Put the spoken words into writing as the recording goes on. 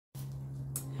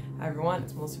Hi everyone,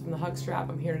 it's Melissa from the Hug Strap.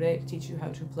 I'm here today to teach you how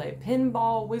to play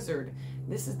Pinball Wizard.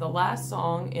 This is the last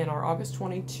song in our August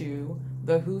 22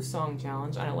 The Who song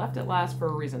challenge, and I left it last for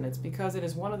a reason. It's because it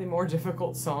is one of the more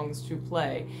difficult songs to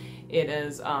play. It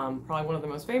is probably one of the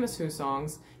most famous Who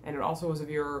songs, and it also was a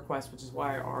viewer request, which is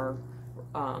why our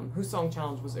Who song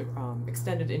challenge was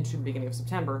extended into the beginning of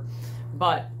September.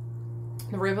 But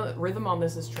the rhythm on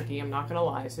this is tricky, I'm not going to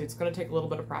lie, so it's going to take a little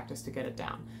bit of practice to get it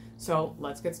down. So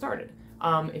let's get started.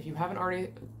 If you haven't already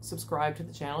subscribed to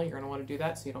the channel, you're going to want to do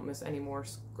that so you don't miss any more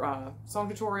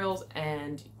song tutorials,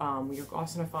 and you're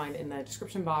also going to find in the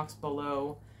description box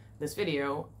below this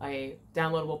video a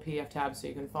downloadable PDF tab so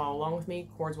you can follow along with me.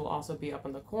 Chords will also be up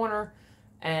in the corner,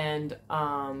 and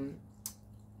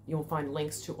you'll find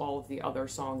links to all of the other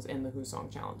songs in the Who Song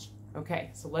Challenge.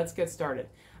 Okay, so let's get started.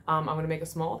 I'm going to make a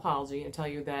small apology and tell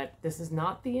you that this is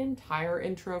not the entire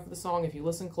intro for the song. If you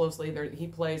listen closely, he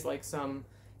plays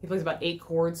about 8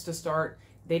 chords to start.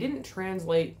 They didn't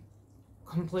translate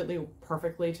completely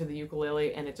perfectly to the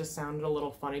ukulele, and it just sounded a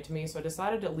little funny to me, so I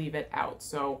decided to leave it out.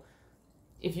 So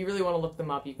if you really want to look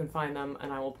them up, you can find them,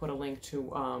 and I will put a link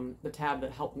to the tab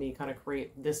that helped me kind of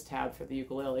create this tab for the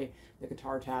ukulele, the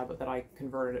guitar tab that I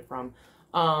converted it from.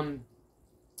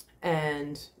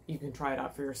 And you can try it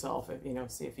out for yourself,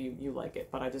 if, see if you like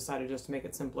it. But I decided just to make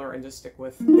it simpler and just stick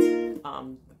with the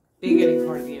beginning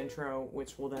part of the intro,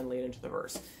 which will then lead into the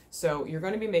verse. So you're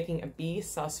going to be making a B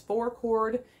sus4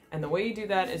 chord, and the way you do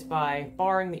that is by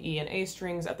barring the E and A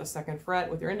strings at the 2nd fret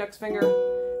with your index finger,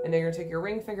 and then you're going to take your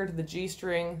ring finger to the G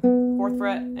string, 4th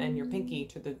fret, and your pinky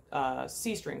to the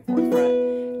C string, 4th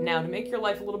fret. Now, to make your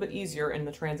life a little bit easier in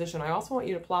the transition, I also want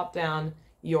you to plop down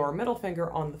your middle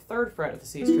finger on the 3rd fret of the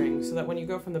C string, so that when you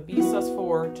go from the B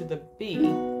sus4 to the B,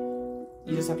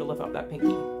 you just have to lift up that pinky,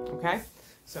 okay?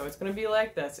 So it's going to be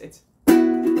like this. It's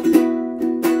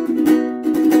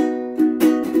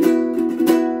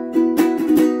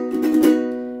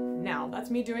now, that's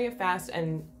me doing it fast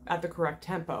and at the correct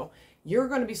tempo. You're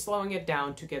going to be slowing it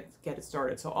down to get it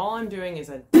started. So all I'm doing is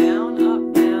a down,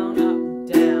 up, down, up,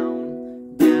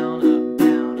 down, down, up,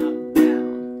 down, up,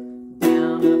 down,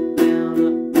 down, up, down,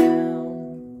 up,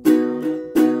 down, down,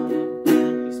 up, down, up,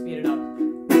 down. You speed it up.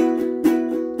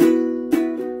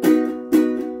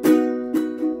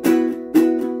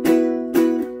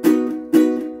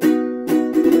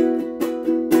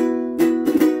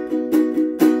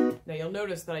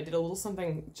 Notice that I did a little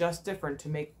something just different to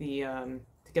make the to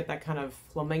get that kind of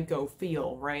flamenco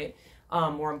feel, right?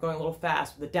 Where I'm going a little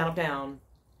fast with the down up down,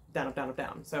 down up down up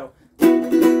down. So down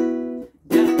up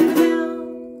down.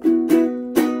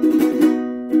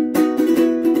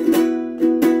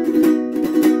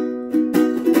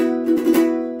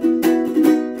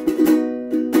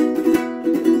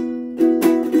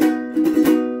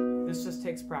 This just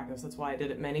takes practice. That's why I did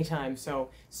it many times.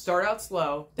 So start out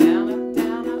slow, down up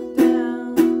down up.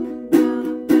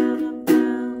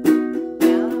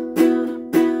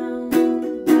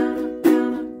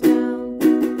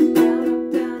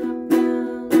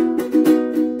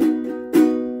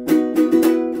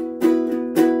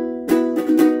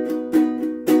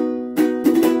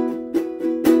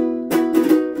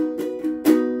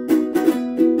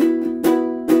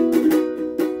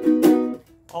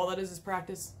 Is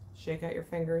practice. Shake out your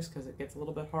fingers because it gets a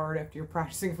little bit hard after you're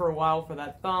practicing for a while for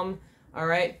that thumb. All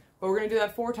right, but we're going to do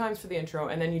that 4 times for the intro,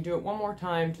 and then you do it 1 more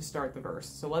time to start the verse.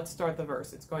 So let's start the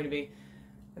verse. It's going to be,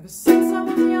 ever since I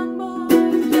was a young boy,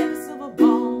 played the silver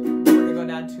ball. We're going to go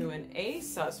down to an A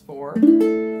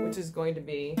sus4, which is going to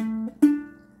be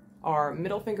our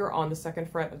middle finger on the 2nd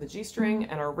fret of the G string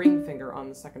and our ring finger on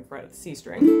the 2nd fret of the C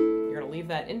string. You're going to leave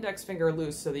that index finger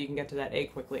loose so that you can get to that A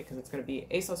quickly, because it's going to be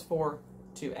A sus4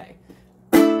 to A.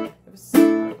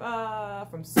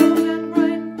 From sun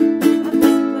right,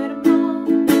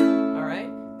 all right,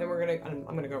 then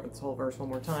I'm gonna go over this whole verse 1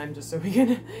 more time just so we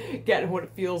can get what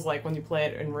it feels like when you play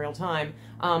it in real time.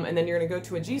 And then you're gonna go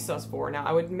to a G sus4. Now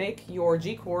I would make your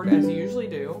G chord as you usually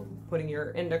do, putting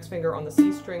your index finger on the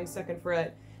C string 2nd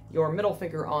fret, your middle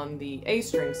finger on the A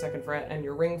string 2nd fret, and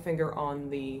your ring finger on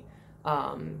the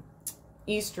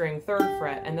E string 3rd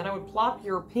fret, and then I would plop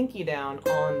your pinky down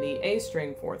on the A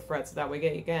string 4th fret, so that way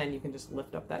again you can just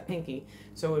lift up that pinky.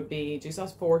 So it would be G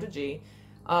sus4 to G.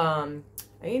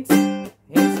 Ain't seen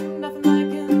nothing like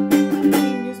it at the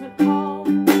amusement hall.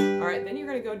 All right, then you're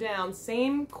gonna go down,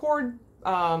 same chord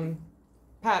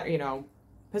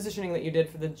positioning that you did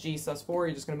for the G sus4.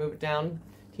 You're just gonna move it down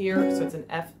here, so it's an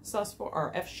F sus4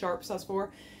 or F sharp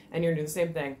sus4, and you're gonna do the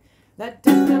same thing. That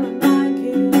down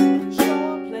kid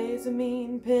sure plays a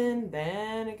mean pin.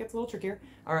 Then it gets a little trickier.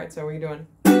 All right, so what are you doing?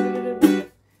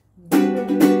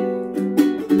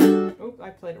 Oh, Oop, I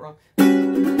played it wrong.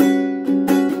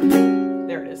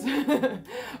 There it is.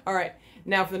 All right,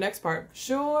 now for the next part.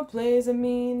 Sure plays a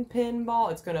mean pinball.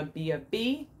 It's gonna be a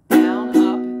B, down,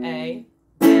 up, A,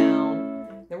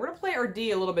 down. Then we're gonna play our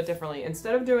D a little bit differently.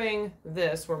 Instead of doing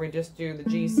this, where we just do the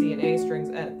G, C, and A strings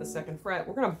at the 2nd fret,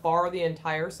 we're gonna bar the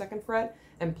entire 2nd fret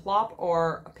and plop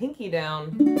our pinky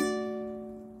down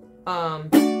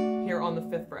here on the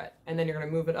 5th fret. And then you're gonna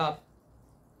move it up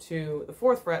to the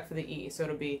 4th fret for the E. So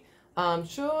it'll be,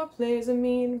 sure plays a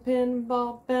mean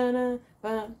pinball, ba-na,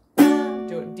 ba, ba.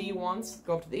 Do it D once,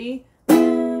 go up to the E.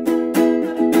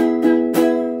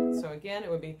 So again, it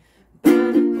would be,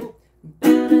 I'm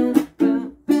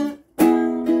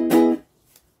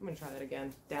gonna try that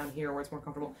again, down here where it's more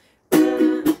comfortable.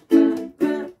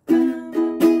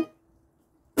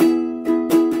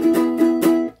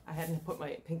 I hadn't put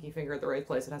my pinky finger at the right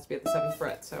place, it has to be at the 7th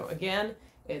fret. So again,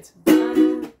 it's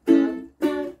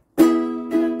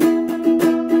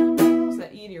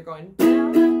E, you're going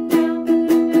down, down, down,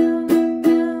 down,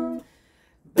 down.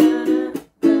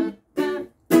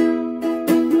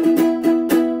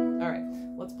 All right,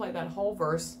 let's play that whole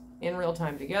verse in real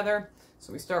time together.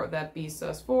 So we start with that B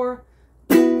sus4.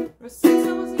 Since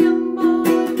I was a young boy, I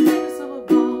played a silver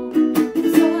ball.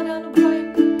 Saw down the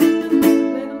pipe,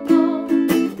 play them all.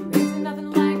 There's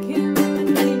nothing like him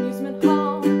in any amusement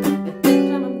hall. At the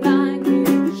time I'm blind,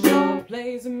 he sure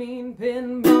plays a mean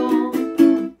pinball.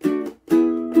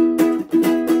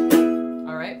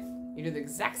 You do the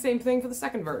exact same thing for the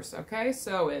 2nd verse, okay?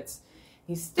 So it's,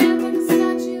 he stands like a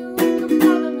statue, like a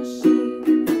parlor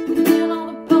machine, and all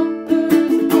the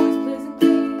bumpers, always plays a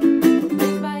game,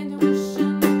 plays by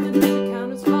intuition, and the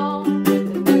counters fall, and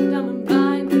deaf, dumb, and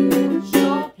blind, he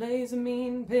sure plays a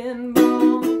mean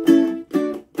pinball.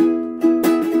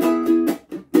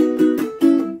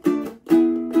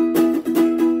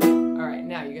 All right,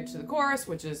 now you get to the chorus,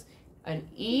 which is an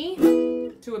E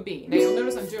to a B. Now you'll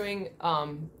notice I'm doing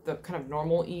the kind of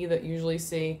normal E that you usually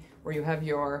see, where you have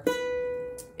your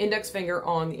index finger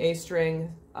on the A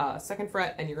string, 2nd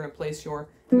fret, and you're going to place your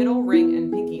middle ring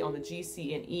and pinky on the G,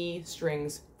 C, and E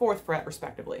strings, 4th fret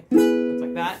respectively. Looks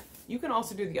like that. You can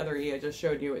also do the other E I just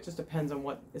showed you. It just depends on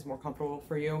what is more comfortable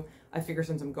for you. I figure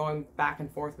since I'm going back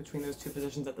and forth between those 2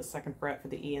 positions at the 2nd fret for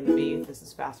the E and the B, this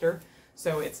is faster.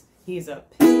 So it's, he's a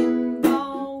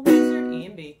pinball wizard, E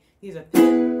and B. He's a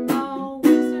pinball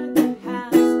wizard that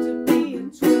has to be a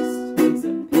twist. He's a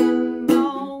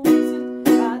pinball wizard,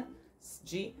 got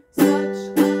G,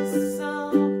 such a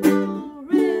supple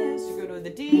wrist. You go to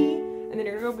the D, and then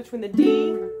you're going to go between the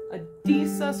D, a D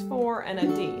sus4, and a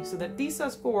D. So that D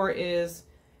sus4 is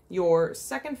your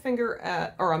 2nd finger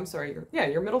at, or I'm sorry,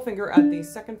 your middle finger at the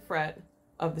 2nd fret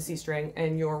of the C string,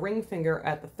 and your ring finger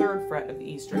at the 3rd fret of the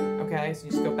E string, okay? So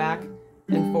you just go back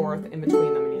and forth in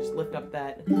between them, and you just lift up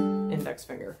that index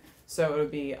finger. So it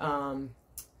would be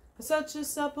such a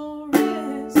supple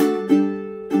wrist.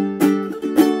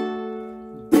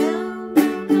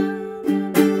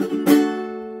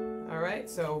 All right,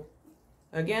 so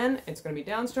again, it's going to be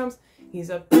down strums. He's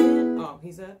a pinball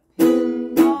wizard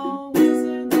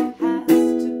that has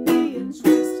to be a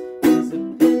twist. He's a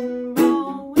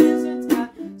pinball wizard's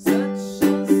got such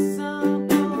a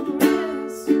supple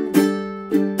wrist.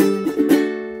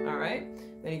 All right,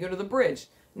 then you go to the bridge.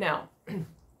 Now,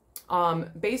 I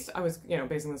was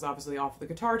basing this obviously off the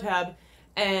guitar tab,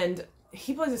 and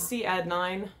he plays a C add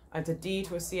 9. It's a D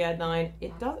to a C add 9.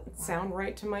 It doesn't sound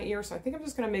right to my ear, so I think I'm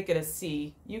just going to make it a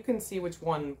C. You can see which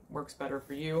one works better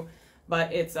for you,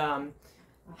 but it's how do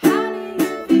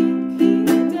you think he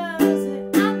does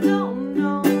it? I don't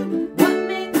know what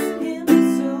makes him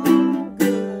so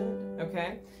good.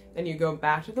 Okay, then you go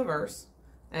back to the verse,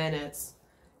 and it's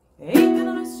ain't got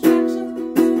no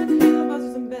distractions, never hear the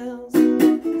buzzers and bells.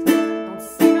 Don't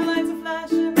see the lights are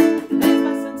flashing, there's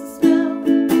my sense of smell.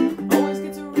 Always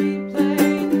get to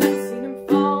replay, never seen him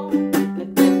fall.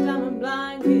 That deaf, dumb, and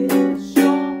blind kid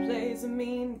sure plays a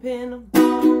mean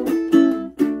pinball.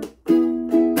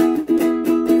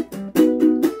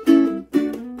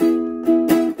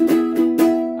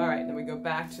 Alright, then we go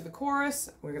back to the chorus.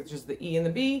 We're just the E and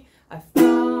the B. I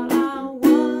thought I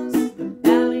was the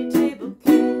valley table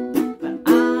king, but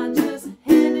I just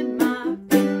handed my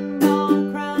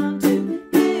pinball crown to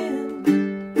him.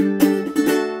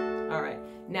 Alright,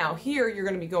 now here you're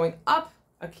going to be going up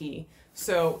a key.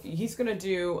 So he's going to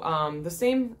do the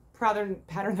same pattern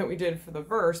that we did for the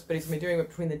verse, but he's going to be doing it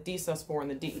between the D sus4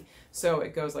 and the D. So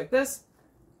it goes like this.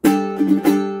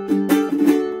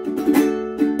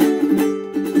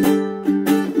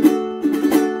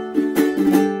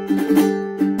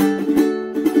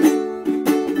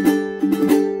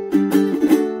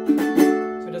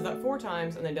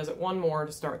 And then does it one more. hard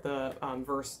to start the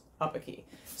verse up a key.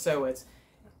 So it's,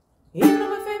 even on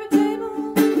my favorite table,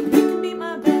 you can be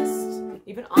my best.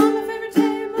 Even on my favorite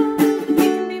table, you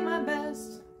can be my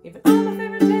best. Even on my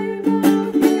favorite table,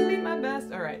 you can be my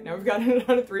best. All right, now we've got it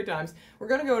on it 3 times. We're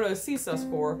going to go to a C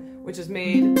sus4, which is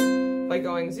made by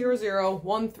going 0, 0,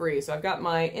 1, 3. So I've got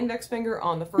my index finger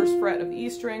on the 1st fret of the E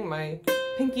string, my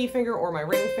pinky finger or my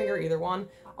ring finger, either one,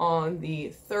 on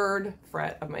the 3rd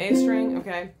fret of my A string,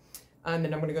 okay? And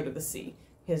then I'm going to go to the C.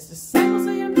 His disciples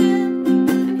say I'm him,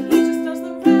 and he just does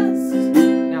the rest.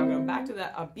 Now I'm going back to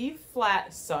that, a B flat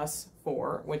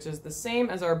sus4, which is the same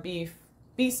as our B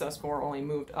sus4, only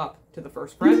moved up to the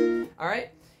 1st fret. All right?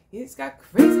 He's got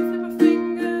crazy flip of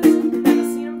fingers, never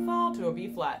seen him fall, to a B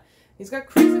flat. He's got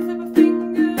crazy flip of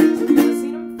fingers, never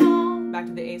seen him fall. Back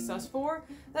to the A sus4.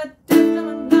 That deaf, dumb,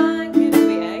 and blind kid of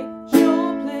the A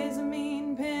sure plays a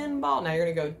mean pinball. Now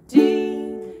you're going to go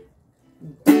D,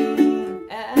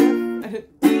 F,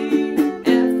 D,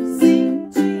 F, C,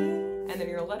 G. And then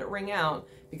you're going to let it ring out,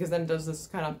 because then it does this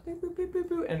kind of boop, boop, boop, boop,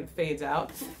 boop, and it fades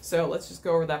out. So let's just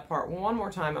go over that part one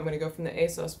more time. I'm going to go from the A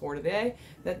sus4 to the A.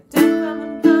 That deaf, dumb,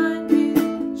 and blind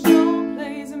kid sure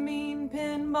plays a mean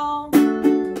pinball.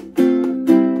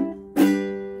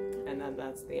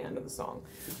 That's the end of the song.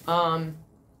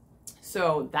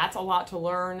 So that's a lot to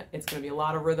learn. It's going to be a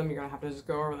lot of rhythm. You're going to have to just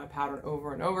go over that pattern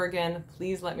over and over again.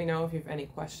 Please let me know if you have any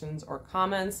questions or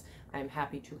comments. I'm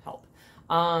happy to help.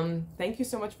 Thank you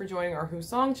so much for joining our Who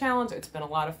Song Challenge. It's been a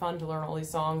lot of fun to learn all these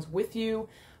songs with you.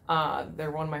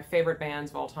 They're one of my favorite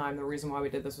bands of all time. The reason why we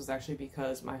did this was actually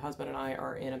because my husband and I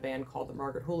are in a band called the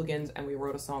Margaret Hooligans, and we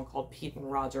wrote a song called Pete and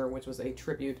Roger, which was a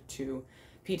tribute to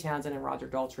Pete Townshend and Roger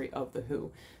Daltrey of The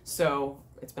Who. So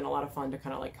it's been a lot of fun to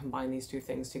kind of like combine these 2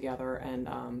 things together and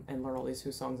learn all these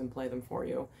Who songs and play them for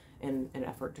you in an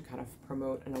effort to kind of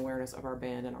promote an awareness of our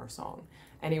band and our song.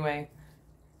 Anyway,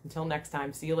 until next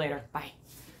time, see you later. Bye.